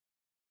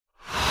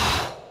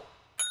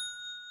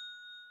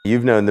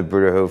You've known the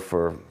Bruderhof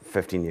for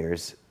 15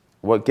 years.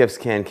 What gifts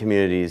can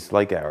communities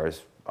like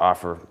ours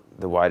offer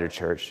the wider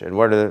church, and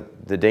what are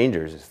the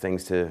dangers,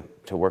 things to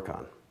work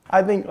on?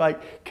 I think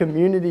like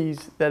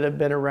communities that have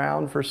been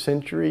around for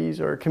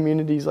centuries, or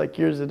communities like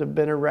yours that have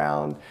been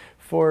around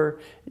for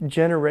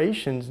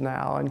generations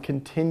now and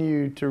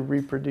continue to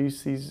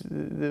reproduce these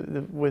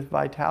with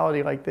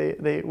vitality, like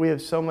we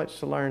have so much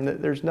to learn,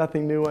 that there's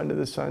nothing new under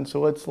the sun.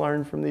 So let's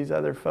learn from these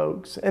other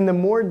folks. And the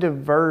more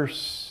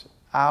diverse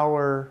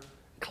our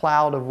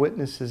cloud of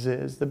witnesses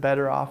is, the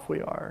better off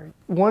we are.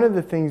 One of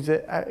the things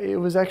that it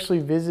was actually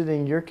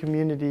visiting your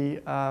community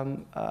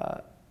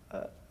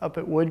up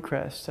at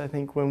Woodcrest, I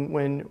think,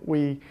 when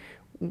we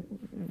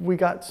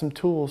got some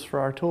tools for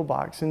our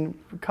toolbox, and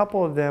a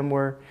couple of them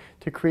were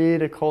to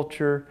create a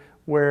culture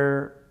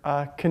where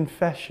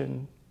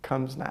confession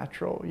comes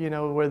natural, you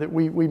know, where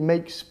we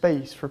make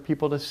space for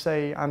people to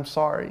say, I'm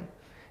sorry.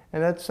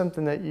 And that's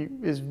something that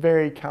is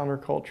very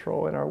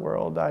countercultural in our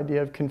world, the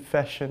idea of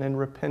confession and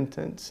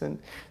repentance. And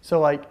so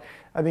like,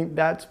 I think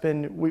that's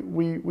been,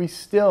 we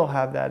still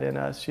have that in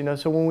us, you know.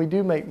 So when we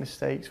do make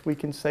mistakes, we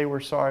can say we're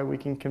sorry, we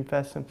can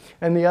confess them.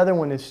 And the other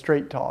one is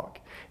straight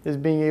talk, is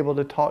being able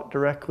to talk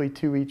directly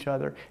to each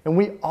other. And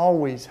we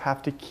always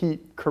have to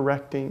keep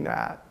correcting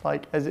that.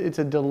 Like, as it's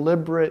a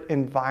deliberate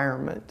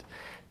environment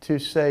to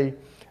say,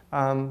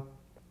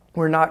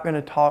 we're not going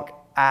to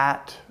talk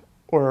at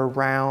or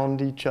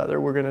around each other.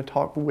 We're going to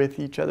talk with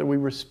each other. We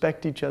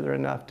respect each other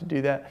enough to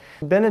do that.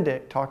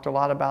 Benedict talked a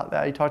lot about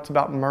that. He talks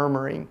about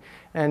murmuring,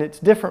 and it's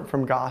different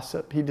from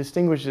gossip. He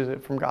distinguishes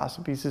it from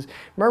gossip. He says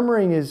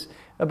murmuring is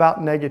about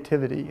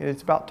negativity.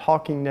 It's about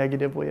talking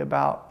negatively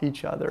about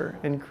each other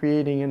and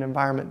creating an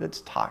environment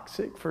that's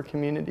toxic for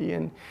community.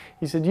 And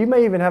he said, you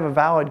may even have a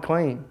valid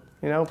claim.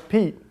 You know,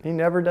 Pete, he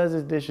never does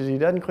his dishes. He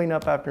doesn't clean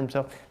up after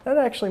himself. That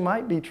actually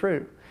might be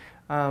true.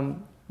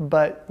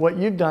 But what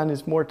you've done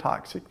is more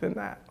toxic than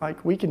that.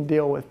 Like, we can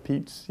deal with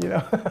Pete's, you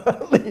know,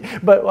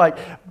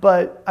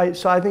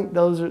 so I think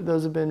those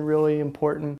have been really important.